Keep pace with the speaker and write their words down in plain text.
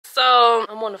So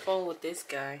I'm on the phone with this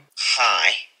guy.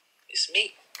 Hi, it's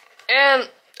me. And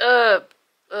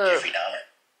Jeffrey Dahmer.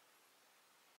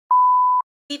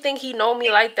 he think he know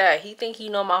me like that. He think he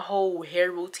know my whole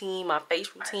hair routine, my face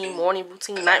routine, morning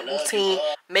routine, night routine,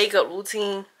 makeup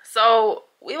routine. So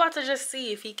we about to just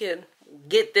see if he can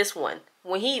get this one.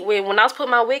 When I was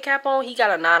putting my wig cap on, he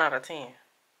got a 9 out of 10.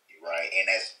 Right, and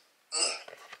that's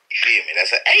you feel me?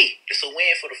 That's it's a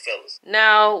win for the fellas.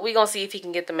 Now we gonna see if he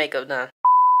can get the makeup done.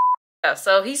 Yeah,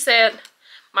 so he said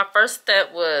my first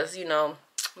step was, you know,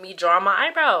 me drawing my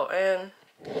eyebrow, and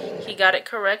he got it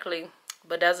correctly.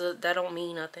 But that don't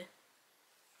mean nothing.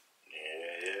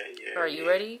 Yeah. Are you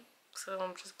ready? So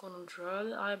I'm just gonna draw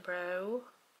the eyebrow.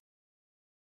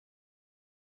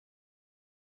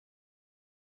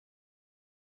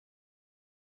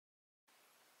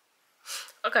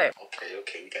 Okay.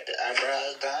 Okay. We got the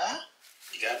eyebrows down.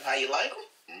 You got them how you like them?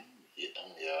 Hit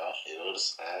them, yeah. Hit on the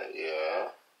side, yeah.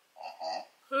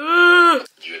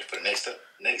 You ready for the next step?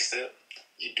 Next step,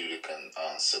 you do the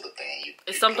concealer thing.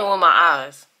 It's something with my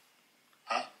eyes.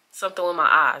 Huh? Something with my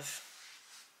eyes.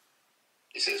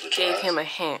 It says with your eyes? Gave him a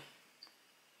hint.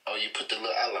 Oh, you put the little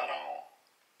eyeliner on.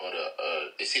 Or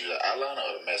it's either the eyeliner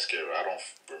or the mascara. I don't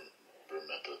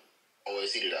remember. Or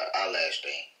it's either the eyelash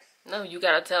thing. No, you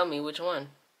gotta tell me which one.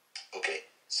 Okay,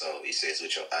 so it says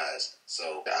with your eyes.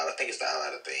 So I think it's the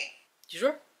eyeliner thing. You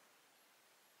sure?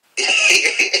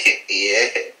 Yeah.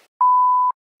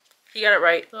 He got it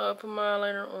right. So I put my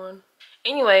eyeliner on.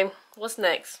 Anyway, what's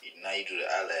next? Now you do the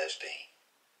eyelash thing.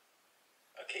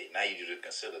 Okay, now you do the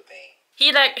concealer thing.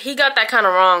 He got that kind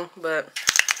of wrong, but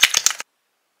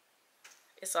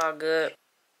it's all good.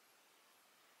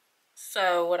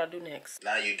 So what I do next?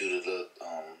 Now you do the little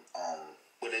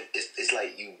but it's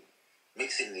like you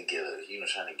mixing it together, you know,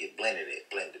 trying to get blended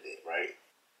it, right?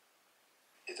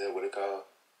 Is that what it called?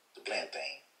 The blend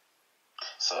thing.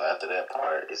 So after that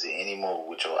part, is it any more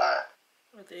with your eye?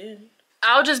 At the end.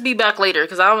 I'll just be back later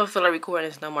because I don't feel like recording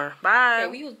this no more. Bye.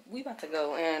 Okay, we about to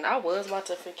go, and I was about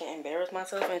to freaking embarrass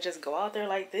myself and just go out there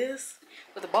like this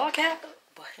with a ball cap,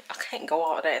 but I can't go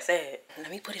all that sad.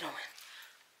 Let me put it on.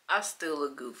 I still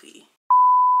look goofy.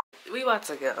 We about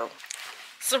to go.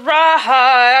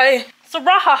 Sarai!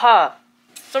 Sarahaha!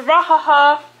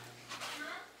 Sarahaha!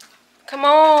 Come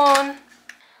on.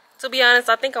 To be honest,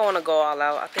 I think I want to go all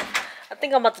out. I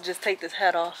think I'm about to just take this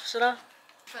hat off. Should I?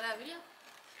 For that video?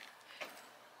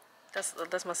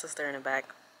 That's my sister in the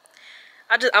back.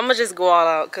 I'm gonna just go all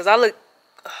out because I look.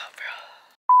 Oh,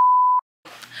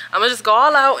 bro. I'm gonna just go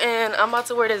all out, and I'm about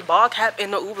to wear this ball cap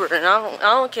in the Uber, and I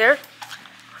don't care.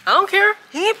 I don't care.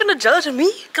 He ain't finna judge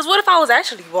me. Cause what if I was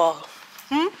actually bald?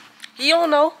 He don't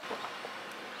know.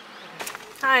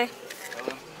 Hi.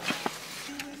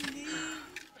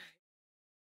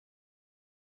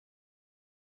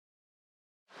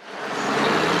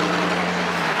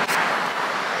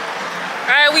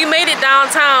 Alright, we made it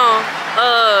downtown.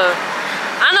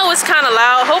 I know it's kind of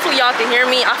loud. Hopefully y'all can hear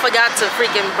me. I forgot to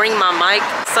freaking bring my mic.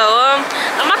 So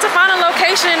I'm about to find a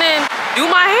location and do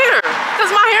my hair. Cause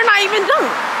my hair not even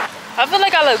done. I feel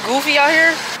like I look goofy out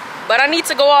here. But I need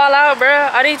to go all out,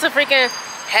 bruh. I need to freaking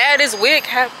have this wig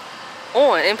cap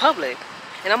on in public.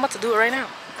 And I'm about to do it right now.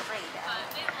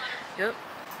 Yep.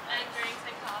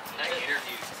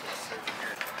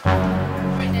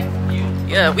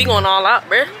 Yeah, we going all out,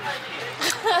 bruh.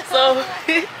 So,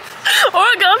 oh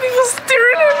my god, people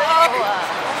staring at me.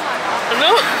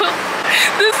 No,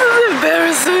 this is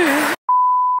embarrassing.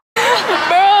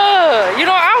 Bruh, you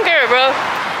know, I don't care, bro.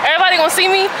 Everybody gonna see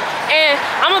me, and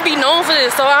I'm gonna be known for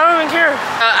this, so I don't even care.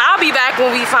 I'll be back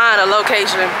when we find a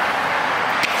location.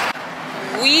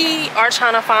 We are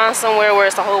trying to find somewhere where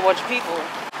it's a whole bunch of people,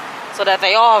 so that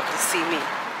they all can see me.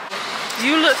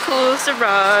 You look cool,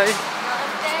 Sarai.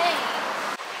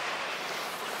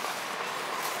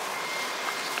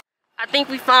 I think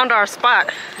we found our spot.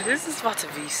 This is about to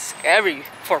be scary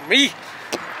for me.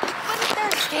 What is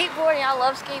that skateboarding? I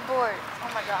love skateboard. Oh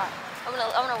my god. I'm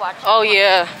gonna watch it. Oh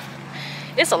yeah.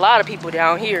 It's a lot of people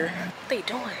down here. What they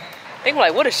doing? They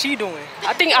like, what is she doing?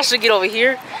 I think I should get over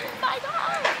here. Oh my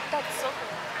god. That's so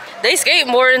cool. They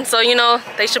skateboarding, so you know,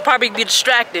 they should probably be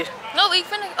distracted. No, we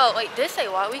finna, oh wait, this say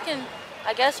walk. We can,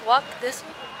 I guess, walk this way.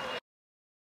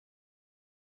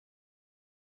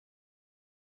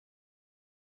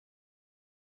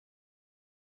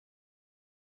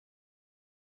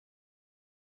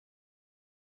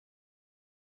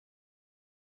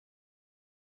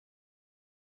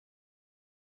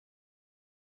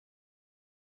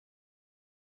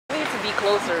 Be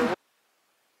closer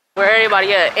where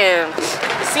everybody at, and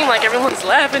it seemed like everyone's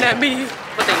laughing at me,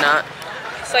 but they not.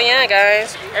 So yeah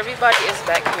guys, everybody is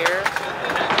back here.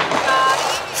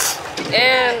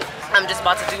 And I'm just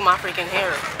about to do my freaking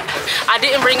hair. I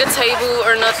didn't bring a table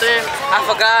or nothing. I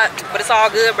forgot, but it's all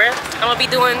good, bruh. I'm gonna be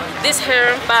doing this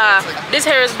hair is by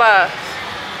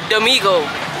Domiso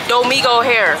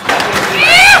hair.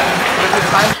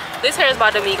 This hair is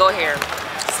by Domiso hair.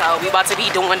 So we about to be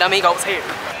doing Domiso's hair.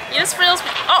 Yes, frills.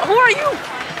 Oh, who are you?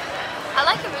 I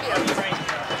like your videos.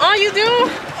 Oh, you do?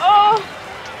 Oh,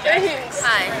 thanks.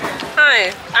 Hi.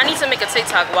 Hi. I need to make a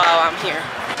TikTok while I'm here.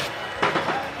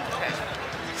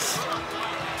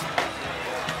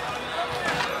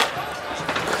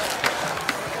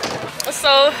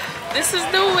 So this is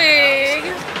the wig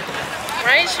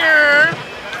right here.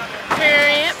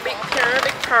 Period. Big purr,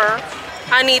 big purr.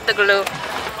 I need the glue.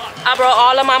 I brought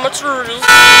all of my materials.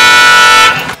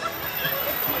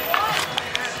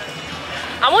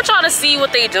 I want y'all to see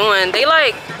what they doing. They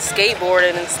like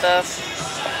skateboarding and stuff.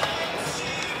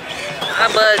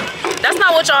 But that's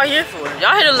not what y'all here for.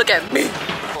 Y'all here to look at me.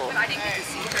 I didn't get to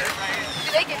see her.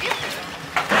 Do they give you?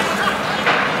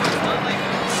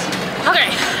 Okay,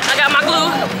 I got my glue.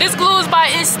 This glue is by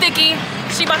It's Sticky.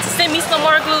 She about to send me some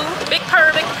more glue. Big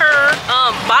purr, big purr.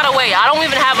 By the way, I don't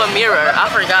even have a mirror. I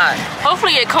forgot.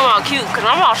 Hopefully it come out cute, cause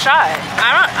I'm all shy.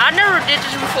 I never did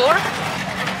this before.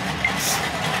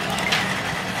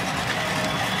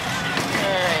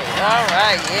 All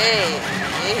right, yeah.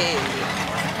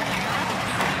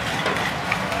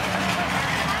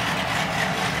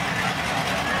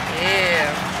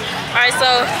 All right, so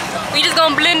we just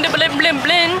gonna blend.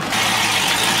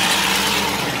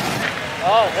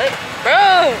 Oh, hey,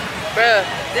 bro,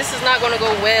 this is not gonna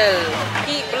go well.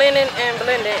 Keep blending and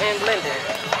blending and blending.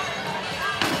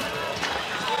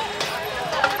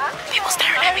 People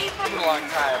staring at me. A long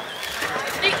time.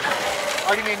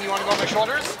 Oh, you mean you want to go on my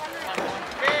shoulders?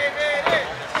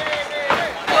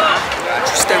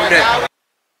 Staring at.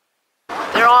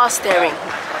 They're all staring.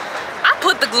 I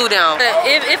put the glue down.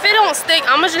 If it don't stick,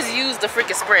 I'ma just use the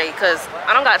freaking spray because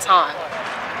I don't got time.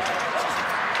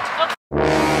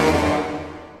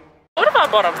 What if I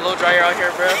bought a blow dryer out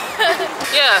here, bro?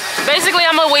 Yeah, basically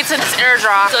I'm gonna wait till this air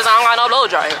dry because I don't got no blow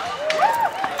dryer.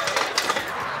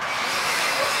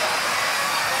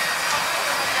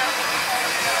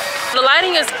 The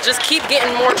lighting is just keep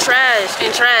getting more trash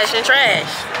and trash and trash.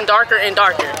 And darker and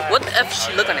darker. What the F is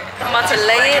she looking at? I'm about to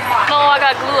lay it. No, I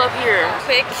got glue up here.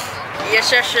 Quick. Yes,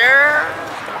 sure.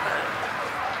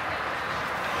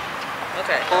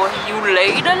 Okay. Oh, you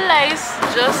lay the lace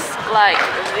just like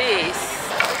this.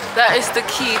 That is the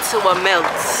key to a melt.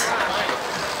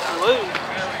 Whoa.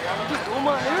 I'm just doing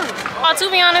my hair. To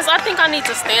be honest, I think I need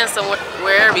to stand somewhere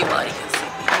where everybody can see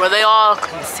me. Where they all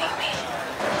can see me.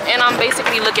 And I'm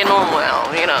basically looking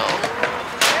normal, you know.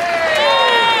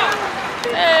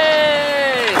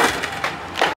 Hey!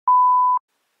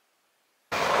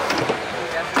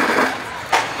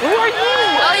 Who are you?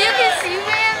 Oh, you can see me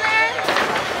in there?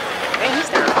 Man, he's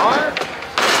staring hard.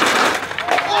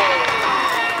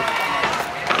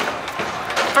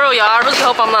 For real, y'all, I really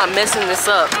hope I'm not messing this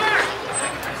up.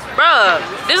 Bruh,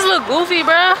 this look goofy,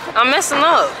 bruh. I'm messing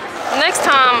up. Next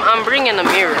time, I'm bringing a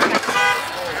mirror.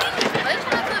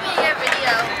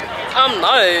 I'm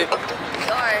not.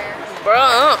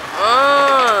 Bruh,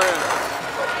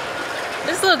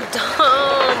 this look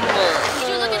dumb. Did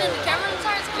you look at the camera the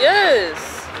entire time? Yes.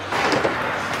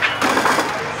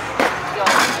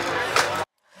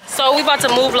 So we about to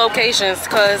move locations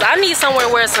because I need somewhere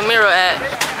where it's a mirror at.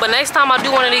 But next time I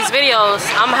do one of these videos,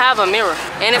 I'm gonna have a mirror.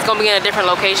 And it's gonna be in a different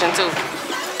location too.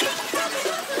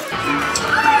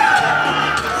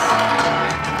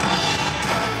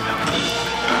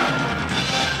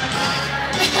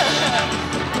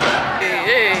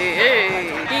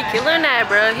 Killing that,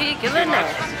 bro. He killing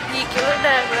that. He killing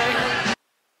that, bro.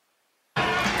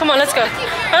 Come on, let's go.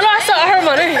 I know I heard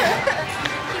my name.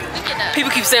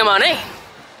 People keep saying my name.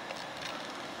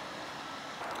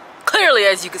 Clearly,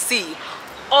 as you can see.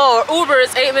 Oh, Uber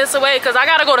is 8 minutes away because I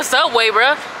gotta go to Subway,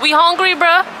 bro. We hungry,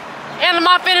 bro. And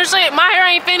my hair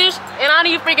ain't finished, and I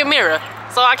need a freaking mirror.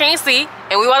 So I can't see,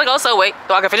 and we want to go Subway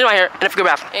so I can finish my hair and figure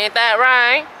bathroom. Ain't that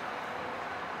right?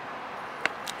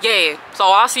 Yeah, so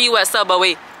I'll see you at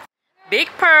Subway. Big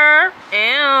purr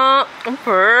and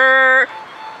purr.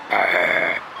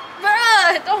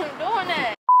 Bruh, don't do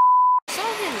that.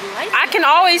 I can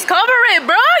always cover it,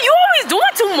 bro. You always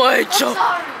doing too much. I'm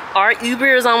sorry. Our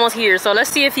Uber is almost here, so let's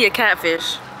see if he a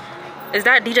catfish. Is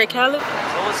that DJ Khaled? So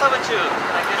what's up with you?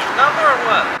 Can I get your number or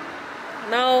what?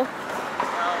 No.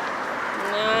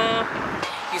 No.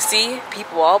 You see,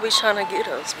 people always trying to get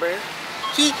us, bro.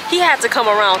 He had to come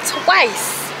around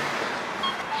twice.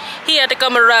 He had to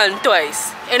come around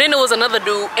twice. And then there was another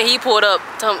dude, and he pulled up.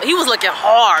 He was looking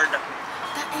hard.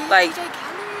 That is Like, DJ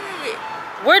Khaled. Khaled.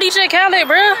 Where DJ Khaled,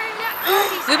 bruh?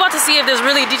 We about to see if there's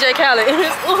really DJ Khaled in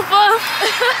this Ufa.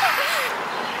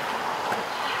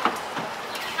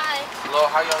 Hi. Hello,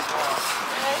 how y'all doing?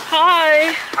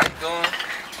 Hi. How you doing?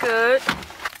 Good.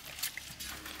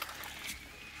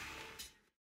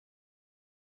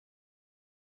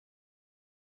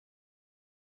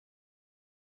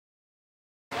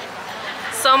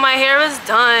 So my hair is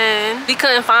done. We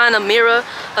couldn't find a mirror,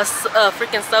 a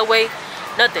freaking Subway,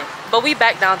 nothing. But we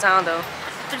back downtown though.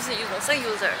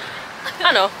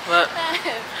 I know, but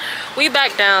we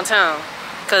back downtown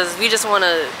because we just want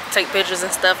to take pictures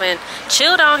and stuff and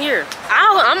chill down here.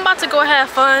 I'm about to go have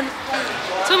fun.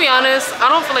 To be honest, I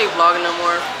don't feel like vlogging no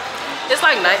more. It's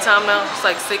like nighttime now. It's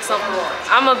like 6 something.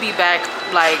 I'm gonna be back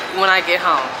like when I get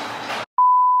home.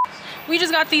 We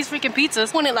just got these freaking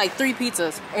pizzas. Wanted like 3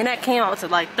 pizzas and that came out to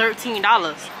like $13.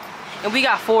 And we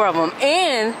got 4 of them.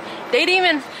 And they didn't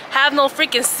even have no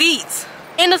freaking seats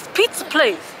in this pizza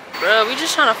place. Bruh, we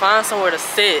just trying to find somewhere to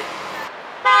sit.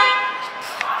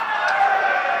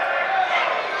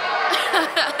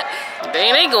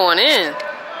 Dang, they going in.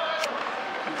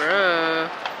 Bruh.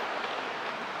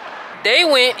 They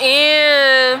went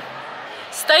in.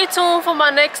 Stay tuned for my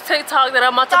next TikTok that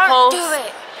I'm about to post. Don't do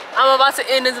it. I'm about to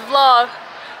end this vlog.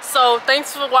 So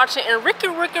thanks for watching. And Rick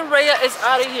and Rhea is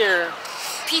out of here.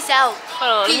 Peace out.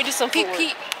 Hold on, let me do some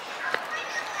footwork.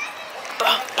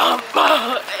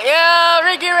 Yeah,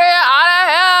 Rick and Rhea out